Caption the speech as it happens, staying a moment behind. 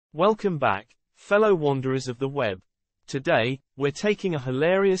Welcome back, fellow wanderers of the web. Today, we're taking a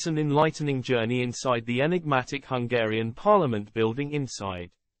hilarious and enlightening journey inside the enigmatic Hungarian Parliament Building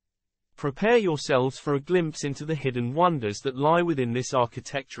Inside. Prepare yourselves for a glimpse into the hidden wonders that lie within this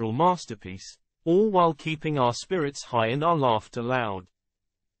architectural masterpiece, all while keeping our spirits high and our laughter loud.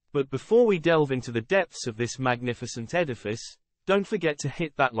 But before we delve into the depths of this magnificent edifice, don't forget to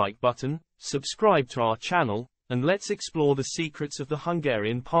hit that like button, subscribe to our channel, and let's explore the secrets of the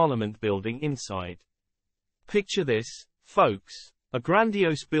Hungarian Parliament Building Inside. Picture this, folks, a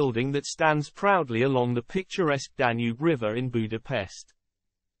grandiose building that stands proudly along the picturesque Danube River in Budapest.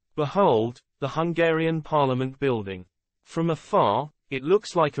 Behold, the Hungarian Parliament Building. From afar, it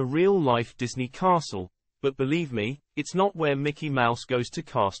looks like a real-life Disney castle, but believe me, it's not where Mickey Mouse goes to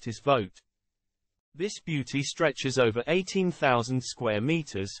cast his vote. This beauty stretches over 18,000 square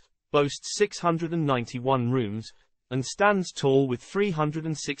meters, boasts 691 rooms, and stands tall with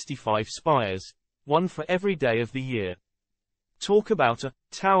 365 spires, one for every day of the year. Talk about a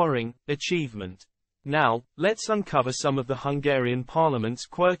towering achievement. Now, let's uncover some of the Hungarian Parliament's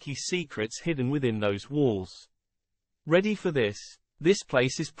quirky secrets hidden within those walls. Ready for this? This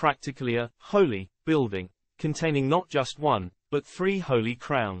place is practically a holy building, containing not just one, but three holy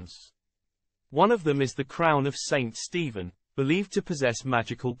crowns. One of them is the crown of Saint Stephen, believed to possess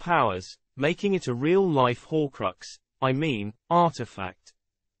magical powers, making it a real-life Horcrux, artifact.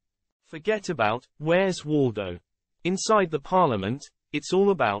 Forget about, where's Waldo? Inside the Parliament, it's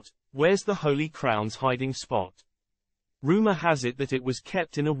all about, where's the Holy Crown's hiding spot? Rumor has it that it was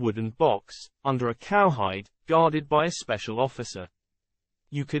kept in a wooden box, under a cowhide, guarded by a special officer.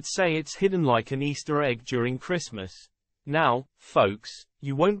 You could say it's hidden like an Easter egg during Christmas. Now, folks,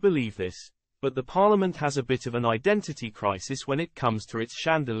 you won't believe this, but the Parliament has a bit of an identity crisis when it comes to its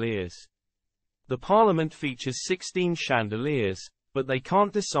chandeliers. The Parliament features 16 chandeliers, but they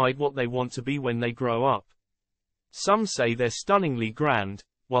can't decide what they want to be when they grow up. Some say they're stunningly grand,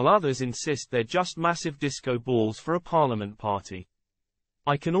 while others insist they're just massive disco balls for a Parliament party.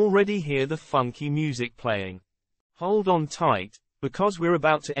 I can already hear the funky music playing. Hold on tight, because we're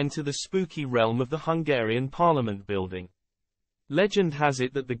about to enter the spooky realm of the Hungarian Parliament Building. Legend has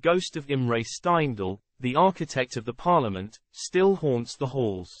it that the ghost of Imre Steindl, the architect of the Parliament, still haunts the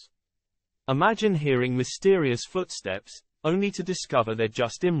halls. Imagine hearing mysterious footsteps, only to discover they're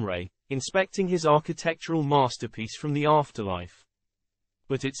just Imre, inspecting his architectural masterpiece from the afterlife.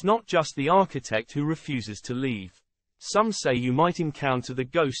 But it's not just the architect who refuses to leave. Some say you might encounter the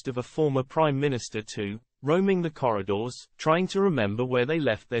ghost of a former prime minister too, roaming the corridors, trying to remember where they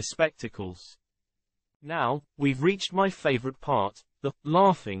left their spectacles. Now, we've reached my favorite part, the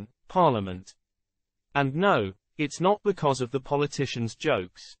laughing Parliament. And no, it's not because of the politicians'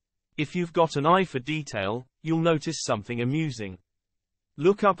 jokes. If you've got an eye for detail, you'll notice something amusing.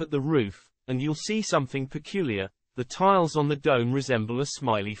 Look up at the roof, and you'll see something peculiar. The tiles on the dome resemble a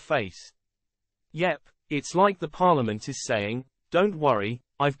smiley face. Yep, it's like the Parliament is saying, don't worry,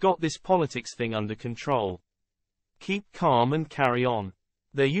 I've got this politics thing under control. Keep calm and carry on.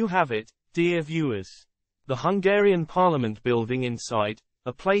 There you have it, dear viewers. The Hungarian Parliament Building Inside,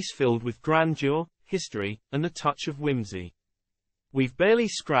 a place filled with grandeur, history, and a touch of whimsy. We've barely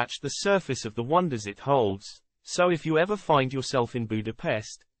scratched the surface of the wonders it holds, so if you ever find yourself in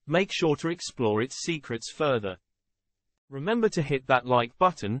Budapest, make sure to explore its secrets further. Remember to hit that like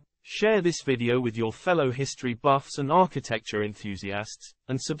button, share this video with your fellow history buffs and architecture enthusiasts,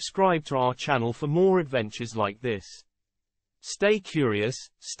 and subscribe to our channel for more adventures like this. Stay curious,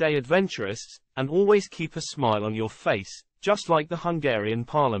 stay adventurous, and always keep a smile on your face, just like the Hungarian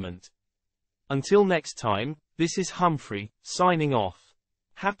Parliament. Until next time, this is Humphrey, signing off.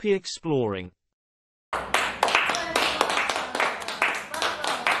 Happy exploring.